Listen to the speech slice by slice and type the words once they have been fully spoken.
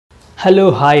Hello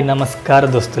hi ನಮಸ್ಕಾರ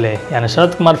ದೋಸ್ತುಲೆ ನಾನು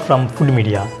Sharath Kumar from food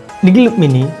media ನಿಗಿಲ್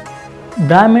mini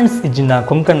Brahmins ಇಜ್ಜಿನ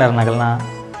ಕೊಂಕಣ್ಣರ್ನಗಳನ್ನ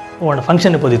ಒಂದು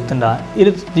ಫಂಕ್ಷನ್ ಪೋದಿತ್ತಂಡ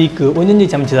ಇರುತ್ತೀಕ್ ಒಂದೊಂದು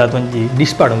ಚಮಚದ ಒಂಜಿ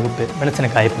ಡಿಶ್ ಪಾಡೊಂಗುಪ್ಪೆ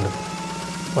ಮೆಣಸಿನಕಾಯಿ ಪುಂಡು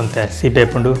ಒಂತೆ ಸೀಪೆ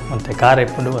ಪುಂಡು ಒಂತೆ ಖಾರ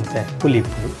ಇಪ್ಪುಂಡು ಒಂತೆ ಪುಲಿ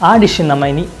ಇಪ್ಪುಂಡು ಆ ಡಿಶ್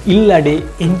ನಮ್ಮೈನಿ ಇಲ್ಲಡೆ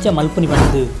ಎಂಚ ಮಲ್ಪುನಿ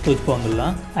ಪಂಡದು ತೋಚ್ಪೋಂದುಲ್ಲ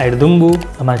ಐಡ್ ದುಂಬು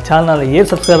ನಮ್ಮ ಚಾನಲ್ ಏರ್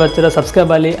ಸಬ್ಸ್ಕ್ರೈಬ್ ಆಗ್ತೀರ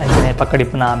ಸಬ್ಸ್ಕ್ರೈಬ್ ಆಲಿ ಅಂಚನೆ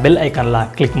ಪಕ್ಕಡಿಪ್ಪನ ಬೆಲ್ ಐಕನ್ಲ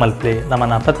ಕ್ಲಿಕ್ ಮಲ್ಪಲೆ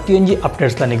ನಮ್ಮನ ಪ್ರತಿಯೊಂಜಿ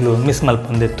ಅಪ್ಡೇಟ್ಸ್ಲ ನಿಗಲು ಮಿಸ್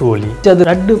ಮಲ್ಪಂದೆ ತೋಲಿ ಅದು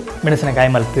ರಡ್ಡು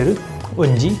ಮೆಣಸಿನಕಾಯಿ ಮಲ್ಪೇರು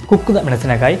ಒಂಜಿ ಕುಕ್ಕುದ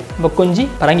ಮೆಣಸಿನಕಾಯಿ ಬೊಕ್ಕೊಂಜಿ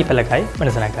ಪರಂಗಿ ಪೆಲ್ಲಕಾಯಿ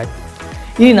ಮೆಣಸಿನಕಾಯಿ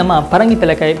ಈ ನಮ್ಮ ಪರಂಗಿ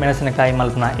ಪೆಲ್ಲಕಾಯಿ ಮೆಣಸಿನಕಾಯಿ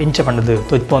ಮಲ್ಪನ ಎಂಚ ಪಂಡದು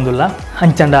ತೋಚ್ಪೋಂದುಲ್ಲ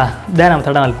ಹಂಚಂಡ ದಾನ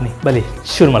ತಡ ಮಲ್ಪನಿ ಬಲಿ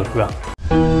ಶುರು ಮಲ್ಪುಗ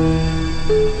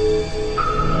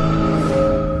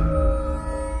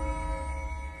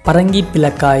ಪರಂಗಿ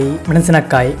ಪಿಲಕಾಯಿ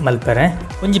ಮೆಣಸಿನಕಾಯಿ ಮಲ್ಪರೆ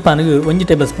ಒಂಜಿ ಪಾನಿಗೆ ಒಂಜಿ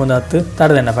ಟೇಬಲ್ ಸ್ಪೂನ್ ಹತ್ತು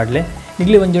ತಾರದೆಣ್ಣೆ ಪಾಡ್ಲೆ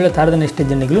ನಿಗ್ಲಿ ಒಂಜಿ ವೇಳೆ ತಾರದೆಣ್ಣೆ ಎಷ್ಟು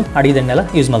ಜನಿಗಳು ಅಡಿಗೆದೆಣ್ಣೆಲ್ಲ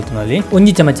ಯೂಸ್ ಮಾಡ್ತೀವಿ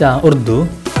ಒಂಜಿ ಚಮಚ ಉರ್ದು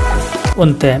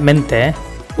ಒಂತೆ ಮೆಂತೆ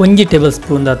ಒಂಜಿ ಟೇಬಲ್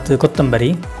ಸ್ಪೂನ್ ಹತ್ತು ಕೊತ್ತಂಬರಿ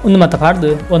ಒಂದು ಮತ್ತೆ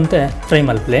ಪಾಡ್ದು ಒಂತೆ ಫ್ರೈ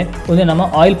ಮಲ್ಪಲೆ ಒಂದೇ ನಮ್ಮ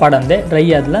ಆಯಿಲ್ ಪಾಡಂದೆ ಡ್ರೈ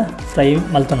ಆದ್ಲ ಫ್ರೈ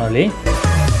ಮಲ್ತನೋಲಿ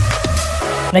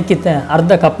ನೆಕ್ಕಿತ್ತೆ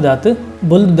ಅರ್ಧ ಕಪ್ ದಾತು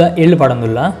ಬೊಲ್ದ ಎಳ್ಳು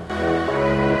ಪಾಡಂದಿಲ್ಲ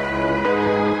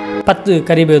 10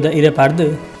 ಕರಿಬೇವುದ ಇರೆ ಪಾಡ್ದು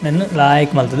ನೆನ್ನು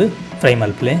ಲಾಯ್ಕ್ ಮಲ್ತದು fry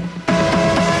ಮಲ್ಪಲೆ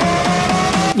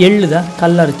ಎಳ್ಳುದ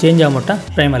colour change ಆಗಮಟ್ಟ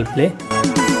fry ಮಲ್ಪಲೆ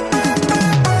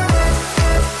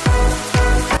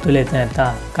ತುಲೇತ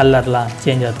ಕಲರ್ಲ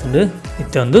change ಆತುಂಡು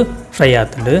ಇತ್ತೆ ಒಂದು ಫ್ರೈ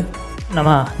ಆತುಂಡು ನಮ್ಮ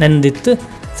ನೆಂದಿತ್ತು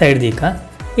ಸೈಡ್ ದೀಕ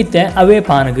ಇತ್ತೆ ಅವೇ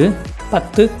ಪಾನ್ಗೆ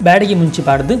 10 ಬ್ಯಾಡಿಗೆ ಮುಂಚೆ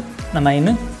ಪಾಡ್ದು ನಮ್ಮ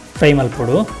ಇನ್ನು ಫ್ರೈ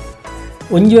ಮಲ್ಪೊಡು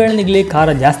ಒಂಜಿ ವೇಳೆ ನಿಗ್ಲಿ ಖಾರ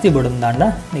ಜಾಸ್ತಿ ಬಡೊಂದಾಂಡ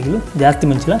ನಿಗ್ಲು ಜಾಸ್ತಿ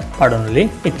ಮುಂಚಿಲ ಪಾಡೋನಲ್ಲಿ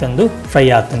ಇತ್ತೊಂದು ಫ್ರೈ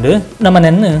ಆತುಂಡು ನಮ್ಮ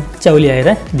ನೆನ್ನು ಚೌಲಿ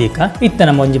ಆಯ್ರೆ ದೀಕ ಇತ್ತ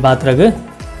ನಮ್ಮ ಒಂಜಿ ಪಾತ್ರಗೆ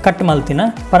ಕಟ್ ಮಲ್ತಿನ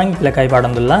ಪರಂಗಿ ಪಿಲಕಾಯಿ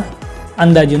ಪಾಡೊಂದುಲ್ಲ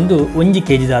ಅಂದಾಜೊಂದು 1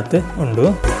 kg ದಾತು ಉಂಡು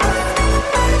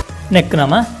ನೆಕ್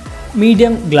ನಮ್ಮ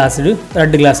ಮೀಡಿಯಂ ಗ್ಲಾಸ್ಡು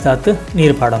 2 ಗ್ಲಾಸ್ ದಾತು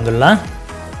ನೀರು ಪಾಡೊಂದುಲ್ಲ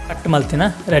ಕಟ್ ಮಲ್ತಿನ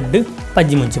ರೆಡ್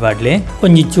ಪಜ್ಜಿ ಮುಂಚಿ ಪಾಡ್ಲಿ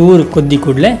ಒಂಜಿ ಚೂರು ಕೊದ್ದಿ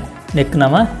ಕೂಡಲೇ ನೆಕ್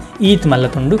ನಮ್ಮ ಈತ್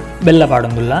ಮಲ್ಲತುಂಡು ಬೆಲ್ಲ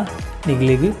ಪಾಡೊಂದುಲ್ಲ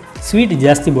ನಿಗ್ಲಿಗೆ ಸ್ವೀಟ್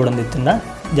ಜಾಸ್ತಿ ಬೋಡೊಂದಿತ್ತಂಡ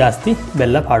ಜಾಸ್ತಿ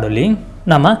ಬೆಲ್ಲ ಪಾಡೋಲಿ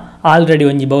ನಮ್ಮ ಆಲ್ರೆಡಿ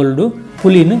ಒಂಜಿ ಬೌಲ್ಡು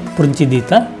ಪುಲಿನು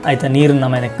ಪುರ್ಜಿದ್ದೀತ ಆಯ್ತಾ ನೀರು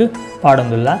ನಮನೆಕ್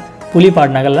ಪಾಡೊಂದುಲ್ಲ ಪುಲಿ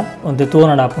ಪಾಡ್ನಾಗಲ್ಲ ಒಂದು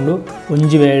ತೋನಡಾಪುಂಡು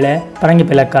ಒಂಜಿ ವೇಳೆ ಪರಂಗಿ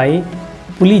ಪಿಲಕಾಯಿ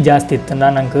ಪುಲಿ ಜಾಸ್ತಿ ಇತ್ತಂಡ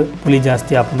ನಂಗೆ ಪುಲಿ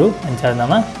ಜಾಸ್ತಿ ಹಾಪುಂಡು ಅಂಚಾದ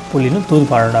ನಮ್ಮ ಪುಲಿನು ತೂದು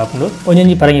ಪಾಡಾಪುಂಡು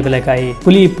ಒಂಜೊಂಜಿ ಪರಂಗಿ ಪಿಲಕಾಯಿ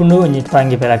ಪುಲಿ ಇಪ್ಪುಂಡು ಒಂಜಿ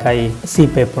ಪರಂಗಿ ಪಿಲಕಾಯಿ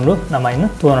ಸೀಪೆ ಇಪ್ಪುಂಡು ನಮ್ಮ ಇನ್ನು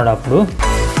ತೋನಡಾಪುಂಡು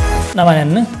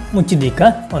ನಮ್ಮನೆಯನ್ನು ಮುಚ್ಚಿದ್ದೀಕ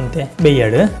ಒಂತೆ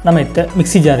ಬೇಯಡು ನಮ್ಮ ಇತ್ತ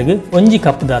ಮಿಕ್ಸಿ ಜಾರ್ಗೆ ಒಂಜಿ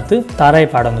ಕಪ್ ದಾತು ತಾರಾಯಿ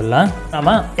ಪಾಡೊಂದುಲ್ಲ ನಮ್ಮ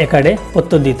ಎಕಡೆ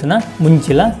ಪೊತ್ತೊದ್ದೀತನ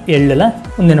ಮುಂಚಿಲ ಎಳ್ಳಲ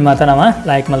ಮುಂದಿನ ಮಾತ ನಮ್ಮ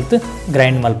ಲಾಯ್ಕ್ ಮಲ್ತು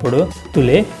ಗ್ರೈಂಡ್ ಮಲ್ಪೊಡು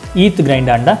ತುಲೆ ಈತ್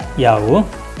ಗ್ರೈಂಡ್ ಅಂಡ ಯಾವು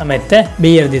ನಮ್ಮ ಎತ್ತೆ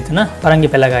ಬೇಯರ್ದಿತ್ತನ ಪರಂಗಿ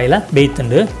ಪೆಲ್ಲಕಾಯಿಲ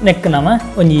ಬೇಯ್ತುಂಡು ನೆಕ್ ನಮ್ಮ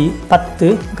ಒಂಜಿ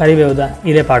 10 ಕರಿಬೇವುದ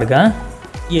ಇರೆ ಪಾಡ್ಗ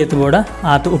ಏತು ಬೋಡ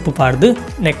ಆತು ಉಪ್ಪು ಪಾಡ್ದು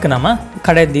ನೆಕ್ ನಮ್ಮ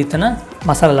ಕಡೆದ್ದೀತನ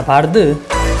ಮಸಾಲ ಪಾಡ್ದು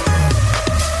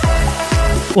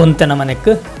ಒಂತೆ ನಮ್ಮ ನೆಕ್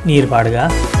ನೀರು ಪಾಡ್ಗ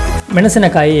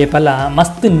ಮೆಣಸಿನಕಾಯಿ ಏಪಲ್ಲ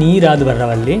ಮಸ್ತ್ ನೀರಾದು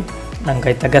ಬರ್ರವಲ್ಲಿ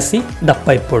ನಂಗೆ ತಗಸಿ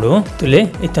ದಪ್ಪ ಇಪ್ಪೊಡು ತುಲೆ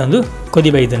ಇತ್ತೊಂದು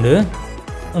ಕೊದಿ ಬೈದುಂಡು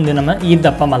ಒಂದು ನಮ್ಮ ಈ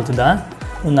ದಪ್ಪ ಮಲ್ತದ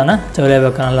ಒಂದನ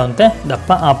ಚೌಲೇಬೇಕನಲ್ಲ ಒಂತೆ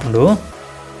ದಪ್ಪ ಆಪುಂಡು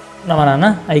ನಮ್ಮ ನಾನು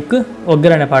ಐಕ್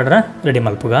ಒಗ್ಗರಣೆ ಪಾಡ್ರ ರೆಡಿ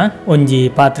ಮಲ್ಪುಗ ಒಂಜಿ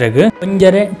ಪಾತ್ರೆಗೆ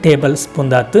 1 ಟೇಬಲ್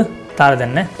ಸ್ಪೂನ್ ದಾತು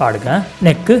ತಾರದೆಣ್ಣೆ ಪಾಡ್ಗ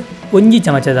ನೆಕ್ ಒಂಜಿ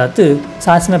ಚಮಚದಾತು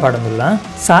ಸಾಸಿಮೆ ಪಾಡೊಂದುಲ್ಲ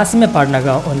ಸಾಸಿಮೆ ಪಾಡ್ನಾಗ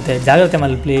ಒಂತೆ ಜಾಗ್ರತೆ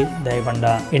ಮಲ್ಪಲಿ ದಯಬಂಡ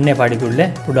ಎಣ್ಣೆ ಪಾಡಿ ಕೂಡಲೇ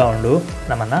ಪುಡ ಉಂಡು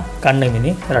ನಮ್ಮನ್ನ ಕಣ್ಣು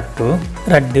ಮಿನಿ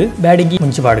ರಡ್ಡು ಬ್ಯಾಡಿಗೆ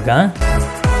ಮುಂಚೆ ಪಾಡ್ಗ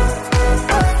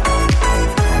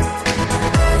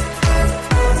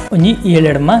ಒಂಜಿ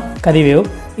 7 ಕರಿವೇವು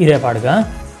ಇರೆ ಪಾಡ್ಗ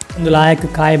ಒಂದು ಲಾಯಕ್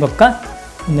ಕಾಯಿ ಬೊಕ್ಕ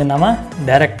ಒಂದು ನಮ್ಮ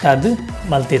ಡೈರೆಕ್ಟ್ ಆದ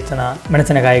ಮಲ್ತಿತ್ತನ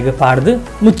ಮೆಣಸಿನಕಾಯಿಗೆ ಪಾಡ್ದು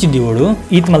ಮುಚ್ಚಿದ್ದೀವಳು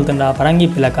ಈತ್ ಮಲ್ತಂಡ ಪರಂಗಿ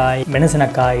ಪಿಲಕಾಯಿ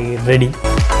ಮೆಣಸಿನಕಾಯಿ ರೆಡಿ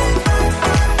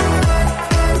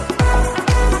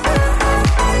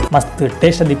ಮಸ್ತ್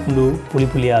ಟೇಸ್ಟ್ ಅದಿಪ್ಪುಂಡು ಪುಳಿ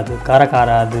ಪುಳಿ ಆದು ಖಾರ ಖಾರ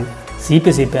ಆದು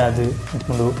ಸೀಪೆ ಆದು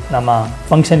ಇಪ್ಪುಂಡು ನಮ್ಮ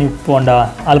ಫಂಕ್ಷನ್ ಇಪ್ಪುಂಡ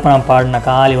ಅಲ್ಪನ ಪಾಡ್ನ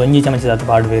ಖಾಲಿ ಒಂಜಿ ಚಮಚದಾತು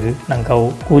ಪಾಡ್ಬೇರು ನಂಗೆ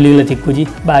ಕೂಲಿಗಳ ತಿಕ್ಕುಜಿ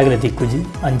ಬ್ಯಾಗ್ಲ ತಿಕ್ಕುಜಿ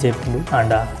ಅಂಚೆ ಇಪ್ಪುಂಡು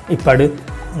ಆಂಡ ಇಪ್ಪಡು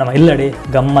ನಮ್ಮ ಇಲ್ಲಡೆ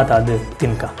ಗಮ್ಮತ್ತಾದು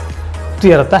ತಿನ್ಕ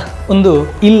ತುಯರತ್ತ ಒಂದು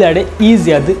ಇಲ್ಲಡೆ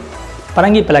ಈಸಿ ಆದ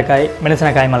ಪರಂಗಿ ಪಿಲಕಾಯಿ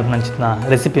ಮೆಣಸಿನಕಾಯಿ ಮಲ್ಪನಂಚಿನ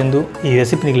ರೆಸಿಪಿ ಒಂದು ಈ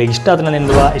ರೆಸಿಪಿ ನಿಗಳಿಗೆ ಇಷ್ಟ ಆತನ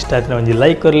ನೆಂದುವ ಇಷ್ಟ ಆತನ ಒಂಜಿ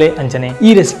ಲೈಕ್ ಕೊರ್ಲೆ ಅಂಚನೆ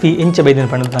ಈ ರೆಸಿಪಿ ಎಂಚ ಬೈದಿನ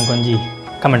ಪಂಡದ ನಂಗೆ ಒಂಜಿ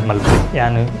ಕಮೆಂಟ್ ಮಲ್ಪೆ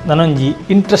ಯಾನು ನನೊಂಜಿ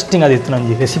ಇಂಟ್ರೆಸ್ಟಿಂಗ್ ಆದಿತ್ತು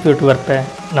ಒಂಜಿ ರೆಸಿಪಿ ಒಟ್ಟು ಬರ್ಪೆ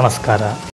ನಮಸ್ಕಾರ.